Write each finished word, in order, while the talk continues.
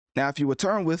Now, if you would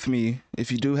turn with me,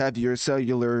 if you do have your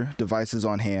cellular devices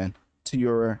on hand, to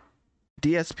your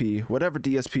DSP, whatever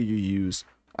DSP you use,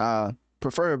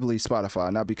 preferably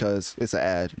Spotify, not because it's an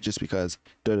ad, just because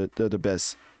they're the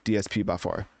best DSP by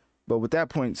far. But with that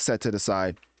point set to the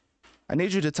side, I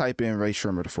need you to type in Ray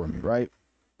Shrimmer for me, right?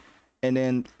 And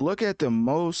then look at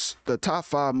the top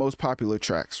 5 most popular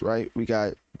tracks, right? We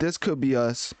got This Could Be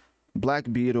Us, Black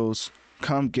Beatles,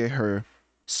 Come Get Her,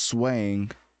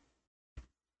 Swang,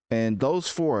 and those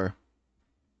 4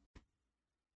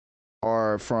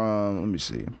 are from, let me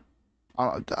see.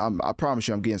 I promise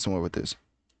you I'm getting somewhere with this.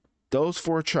 Those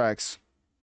 4 tracks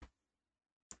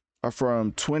are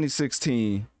from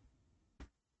 2016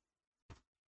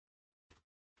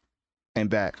 and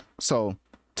back. So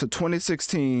to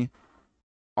 2016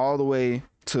 all the way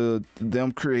to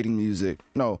them creating music.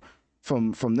 No,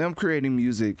 from them creating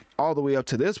music all the way up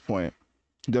to this point,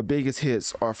 the biggest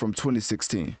hits are from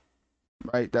 2016.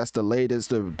 Right? That's the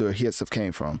latest the hits have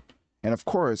came from. And of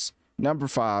course, number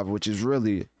 5, which is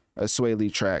really a Swae Lee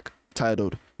track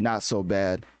titled Not So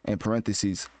Bad, in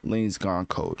parentheses, Lean's Gone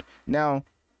Cold. Now,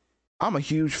 I'm a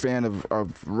huge fan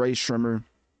of Ray Shrimmer.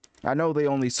 I know they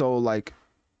only sold like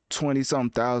 20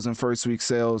 some thousand first week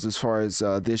sales as far as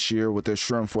this year with their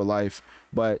Shrimp for Life,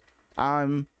 but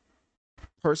I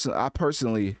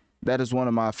personally, that is one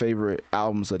of my favorite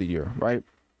albums of the year, right?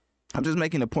 I'm just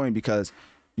making a point because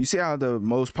you see how the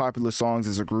most popular songs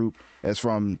as a group is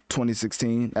from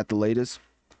 2016 at the latest.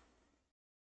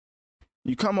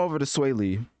 You come over to Swae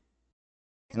Lee,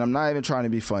 and I'm not even trying to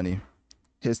be funny.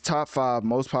 His top 5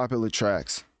 most popular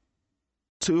tracks,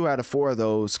 2 out of 4 of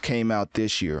those came out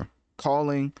this year.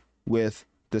 Calling, with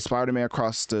the Spider-Man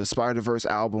Across the Spider-Verse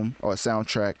album or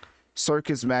soundtrack,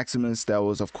 Circus Maximus, that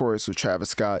was of course with Travis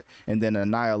Scott, and then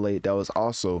Annihilate, that was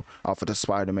also off of the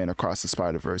Spider-Man Across the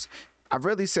Spider-Verse. I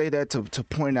really say that to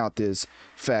point out this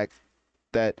fact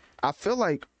that I feel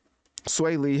like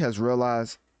Swae Lee has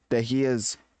realized that he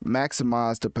has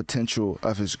maximized the potential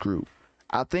of his group.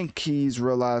 I think he's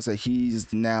realized that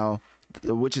he's now,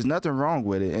 which is nothing wrong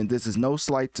with it, and this is no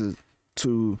slight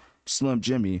to Slim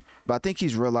Jimmy, but I think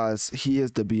he's realized he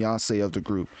is the Beyonce of the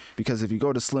group. Because if you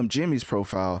go to Slim Jimmy's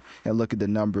profile and look at the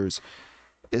numbers,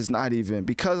 it's not even,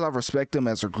 because I respect them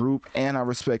as a group and I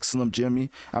respect Slim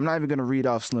Jimmy, I'm not even gonna read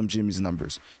off Slim Jimmy's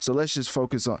numbers. So let's just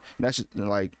focus on that's just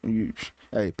like you,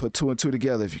 hey, put 2 and 2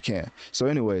 together if you can. So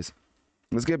anyways,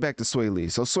 let's get back to Swae Lee.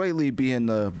 So Swae Lee, being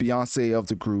the Beyonce of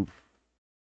the group,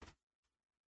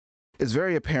 it's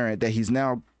very apparent that he's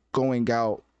now going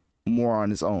out more on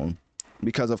his own,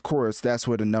 because of course that's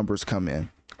where the numbers come in,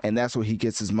 and that's where he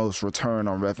gets his most return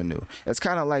on revenue. It's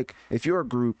kind of like if you're a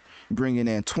group bringing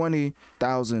in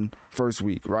 20,000 first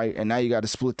week, right? And now you got to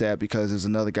split that because there's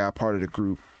another guy part of the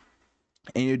group,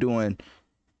 and you're doing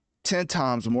 10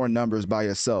 times more numbers by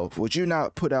yourself. Would you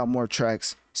not put out more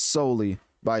tracks solely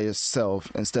by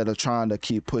yourself instead of trying to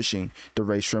keep pushing the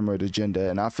Ray Shrimmer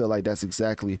agenda? And I feel like that's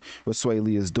exactly what Swae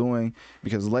Lee is doing,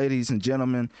 because, ladies and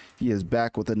gentlemen, he is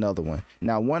back with another one.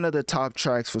 Now, one of the top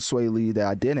tracks for Swae Lee that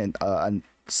I didn't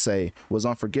say was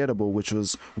Unforgettable, which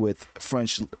was with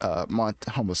French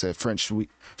almost said French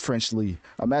Lee.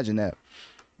 Imagine that.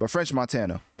 But French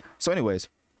Montana. So anyways,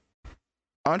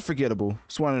 Unforgettable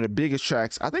is one of the biggest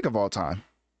tracks I think of all time.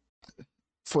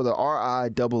 For the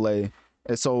RIAA,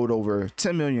 it sold over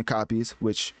 10 million copies,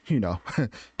 which, you know,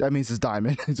 that means it's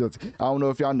diamond. I don't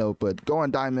know if y'all know, but going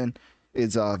diamond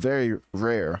is very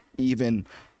rare, even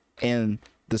in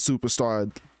the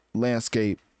superstar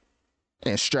landscape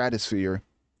and stratosphere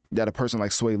that a person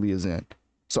like Swae Lee is in.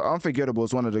 So Unforgettable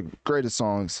is one of the greatest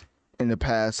songs in the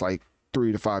past like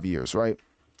 3 to 5 years, right?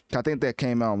 I think that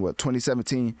came out in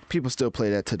 2017. People still play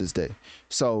that to this day.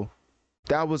 So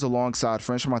that was alongside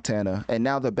French Montana, and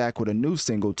now they're back with a new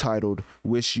single titled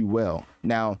Wish You Well.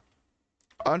 Now,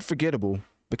 Unforgettable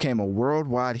became a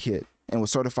worldwide hit and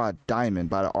was certified diamond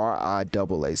by the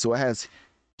RIAA. So it has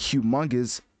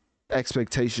humongous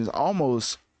expectations,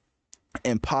 almost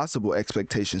impossible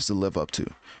expectations to live up to,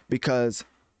 because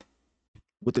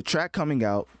with the track coming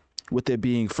out, with it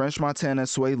being French Montana,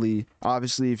 Swae Lee,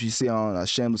 obviously, if you see on a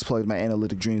Shameless Plug, my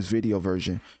Analytic Dreams video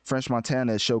version, French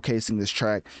Montana is showcasing this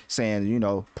track, saying, you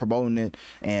know, promoting it,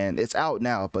 and it's out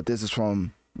now, but this is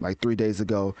from like 3 days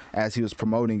ago as he was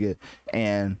promoting it,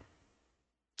 and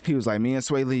he was like, me and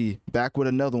Swae Lee back with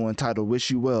another one titled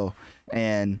Wish You Well,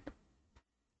 and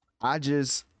I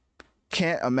just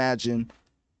can't imagine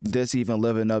this even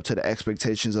living up to the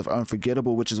expectations of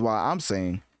Unforgettable, which is why I'm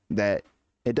saying that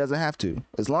it doesn't have to.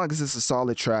 As long as it's a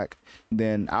solid track,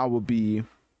 then I would be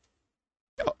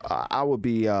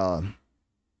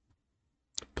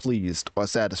pleased or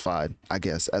satisfied, I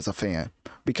guess, as a fan.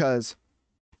 Because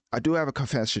I do have a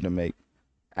confession to make.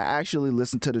 I actually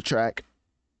listened to the track,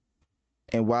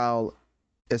 and while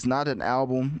it's not an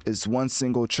album, it's one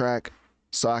single track,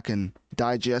 so I can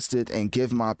digest it and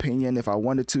give my opinion if I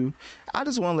wanted to. I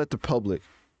just want to let the public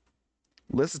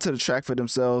listen to the track for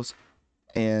themselves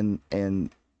and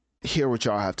hear what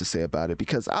y'all have to say about it,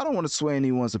 because I don't want to sway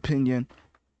anyone's opinion,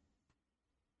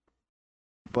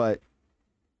 but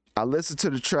I listened to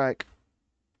the track,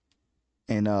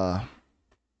 and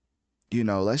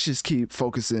let's just keep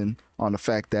focusing on the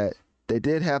fact that they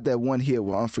did have that one hit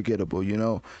with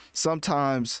Unforgettable.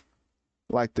 Sometimes,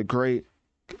 like the great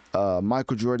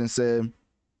Michael Jordan said,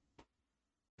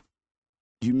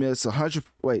 you miss 100.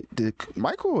 Wait, did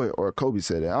Michael or Kobe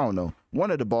said it? I don't know.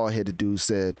 One of the bald headed dudes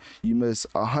said, you miss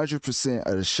 100%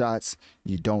 of the shots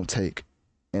you don't take.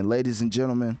 And ladies and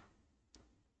gentlemen,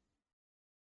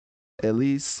 at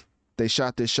least they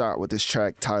shot this shot with this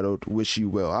track titled Wish You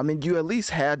Well. I mean, you at least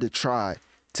had to try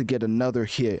to get another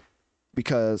hit,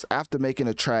 because after making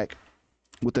a track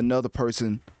with another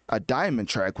person, a diamond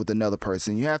track with another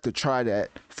person, you have to try that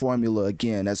formula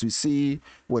again. As we see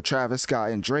with Travis Scott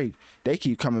and Drake, they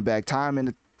keep coming back time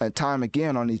and time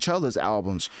again on each other's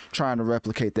albums trying to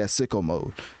replicate that sicko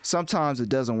mode. Sometimes it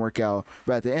doesn't work out,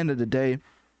 but at the end of the day,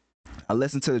 I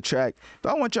listened to the track,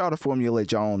 but I want y'all to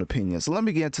formulate your own opinion. So let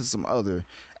me get into some other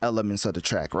elements of the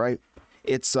track, right?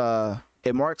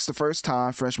 It marks the first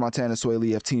time French Montana and Swae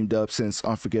Lee have teamed up since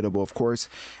Unforgettable, of course.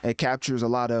 It captures a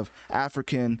lot of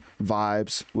African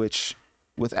vibes, which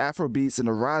with Afrobeats and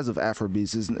the rise of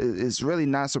Afrobeats is really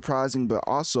not surprising, but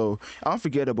also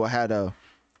Unforgettable had a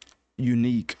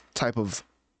unique type of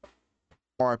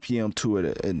RPM to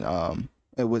it, and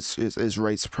it was is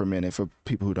rates per minute for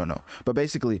people who don't know. But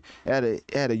basically, it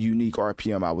had a unique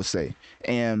RPM, I would say.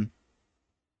 And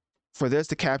for this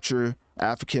to capture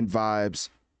African vibes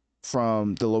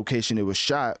from the location it was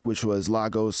shot, which was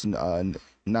Lagos,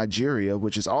 Nigeria,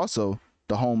 which is also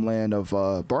the homeland of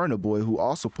Burna Boy, who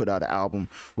also put out an album,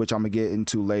 which I'm gonna get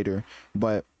into later.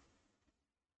 But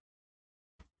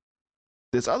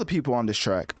there's other people on this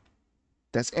track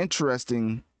that's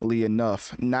interestingly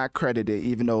enough not credited,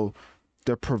 even though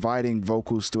they're providing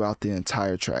vocals throughout the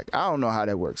entire track. I don't know how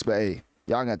that works, but hey,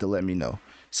 y'all got to let me know.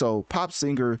 So pop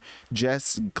singer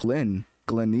Jess Glynne,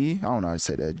 I don't know how to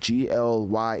say that,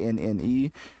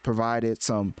 Glynne, provided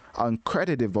some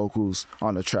uncredited vocals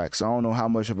on the track. So I don't know how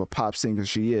much of a pop singer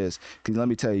she is, because let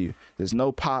me tell you, there's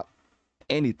no pop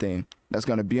anything that's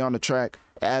going to be on the track,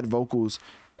 add vocals,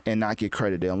 and not get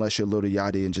credited unless you're Lil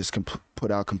Yachty and just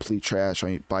put out complete trash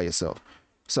by yourself.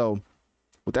 So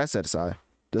with that set aside,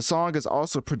 the song is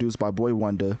also produced by Boy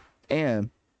Wonder, and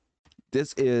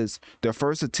this is their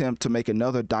first attempt to make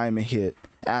another diamond hit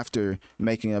after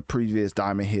making a previous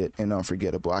diamond hit in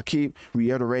Unforgettable. I keep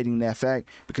reiterating that fact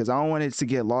because I don't want it to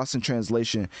get lost in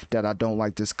translation that I don't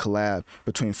like this collab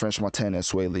between French Montana and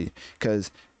Swae Lee.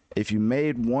 Because if you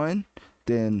made one,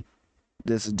 then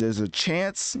there's a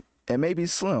chance, it may be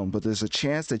slim, but there's a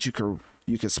chance that you could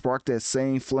spark that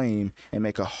same flame and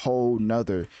make a whole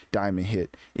nother diamond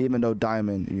hit, even though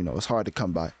diamond, it's hard to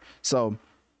come by. So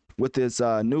with this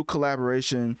new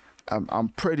collaboration, I'm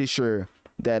pretty sure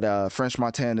that French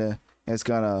Montana is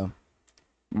gonna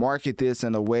market this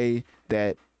in a way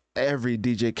that every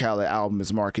DJ Khaled album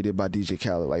is marketed by DJ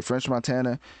Khaled. Like French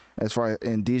Montana,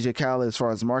 DJ Khaled, as far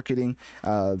as marketing,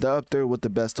 they're up there with the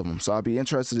best of them. So I'll be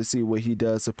interested to see what he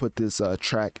does to put this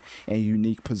track in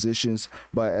unique positions.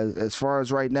 But as far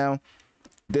as right now,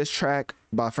 this track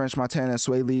by French Montana and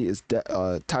Swae Lee is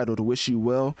titled "Wish You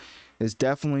Well." Is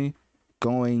definitely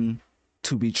going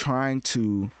to be trying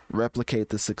to replicate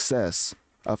the success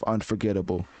of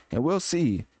Unforgettable, and we'll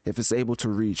see if it's able to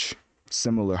reach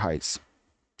similar heights.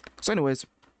 So anyways,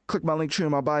 click my link tree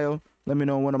in my bio. Let me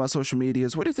know on one of my social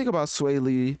medias. What do you think about Swae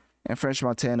Lee and French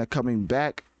Montana coming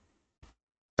back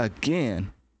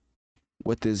again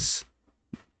with this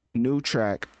new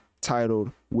track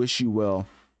titled Wish You Well?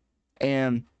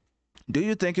 And do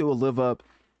you think it will live up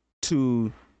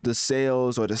to the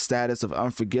sales or the status of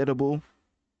Unforgettable?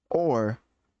 Or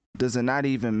does it not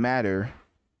even matter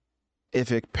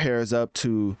if it pairs up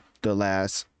to the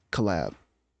last collab?